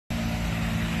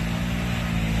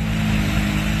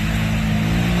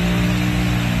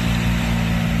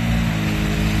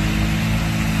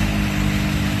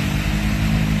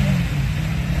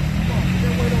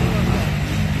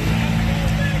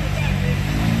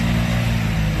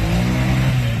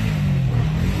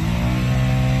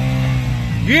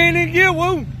You ain't in gear,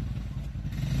 woo.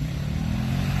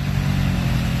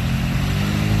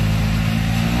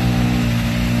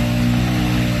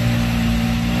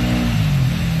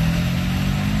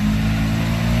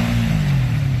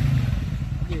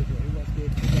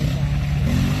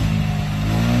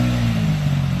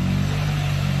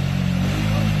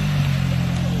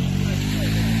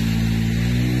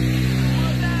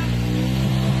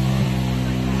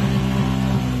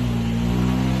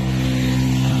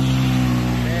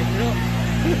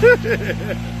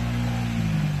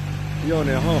 You on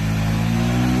there, huh?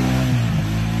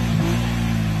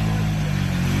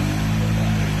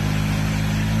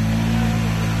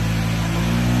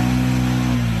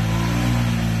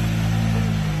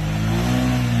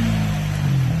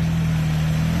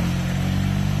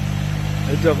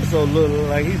 That joker's so little,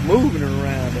 like he's moving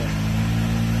around there.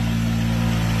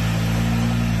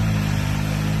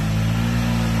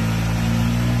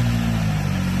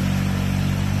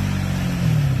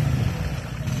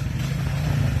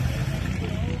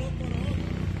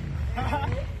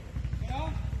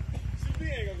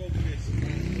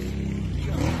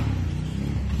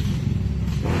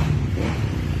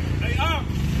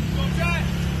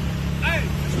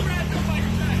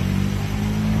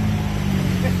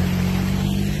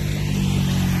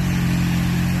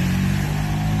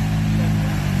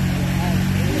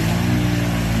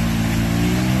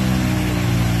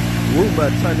 We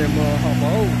about to turn that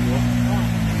motherfucker over, bro.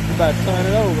 We about to turn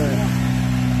it over.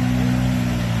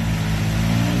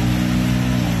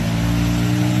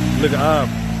 Look at up.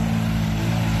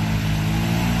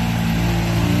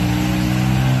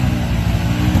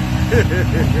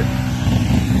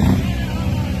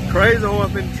 Crazy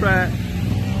horse in the track.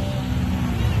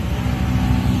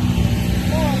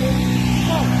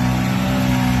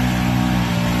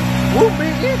 Woo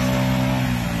been itching.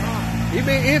 He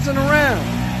been itching around.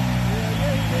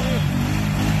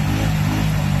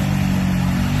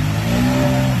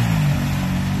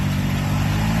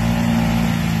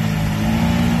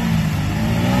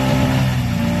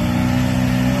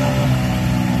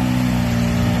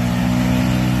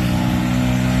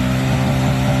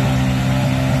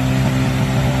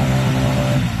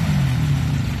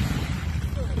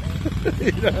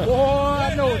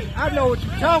 Boy, I know what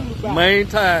you're talking about. Main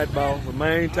tide, boss. The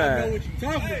main tide. I know what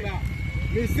you're talking about.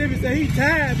 Mississippi say he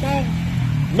tired, boss.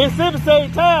 Mississippi say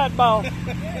he tired, boss.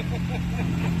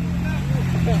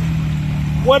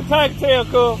 What tiger tail,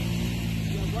 cuz?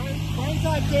 Bring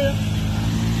tiger tail.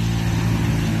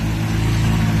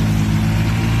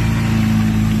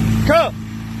 Cuz,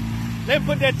 let me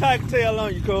put that tiger tail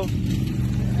on you, cuz.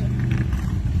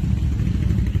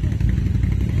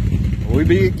 We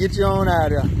be get you on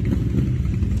out of there.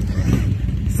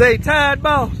 Say tired,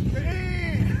 boss.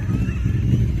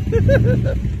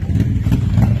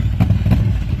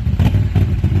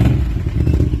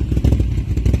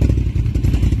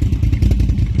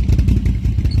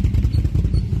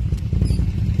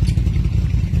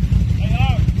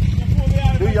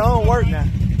 Do your own work now.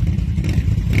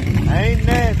 I ain't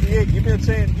nasty yet. Give me a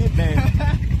chance to get nasty.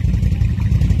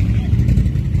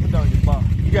 Put on your bar.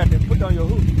 You got to put on your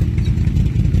hook.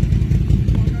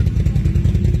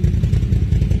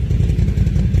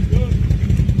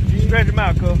 Stretch him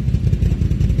out, cuz.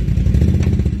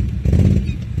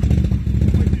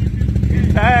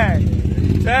 Tired.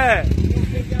 Tired.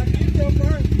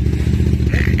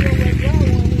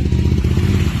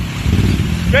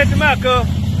 Stretch him out, cuz.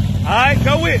 Alright,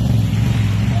 go with it.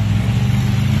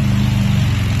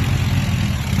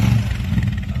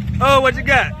 Oh, what you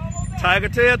got? Tiger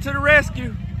tail to the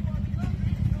rescue.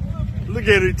 Look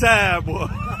at him tired, boy.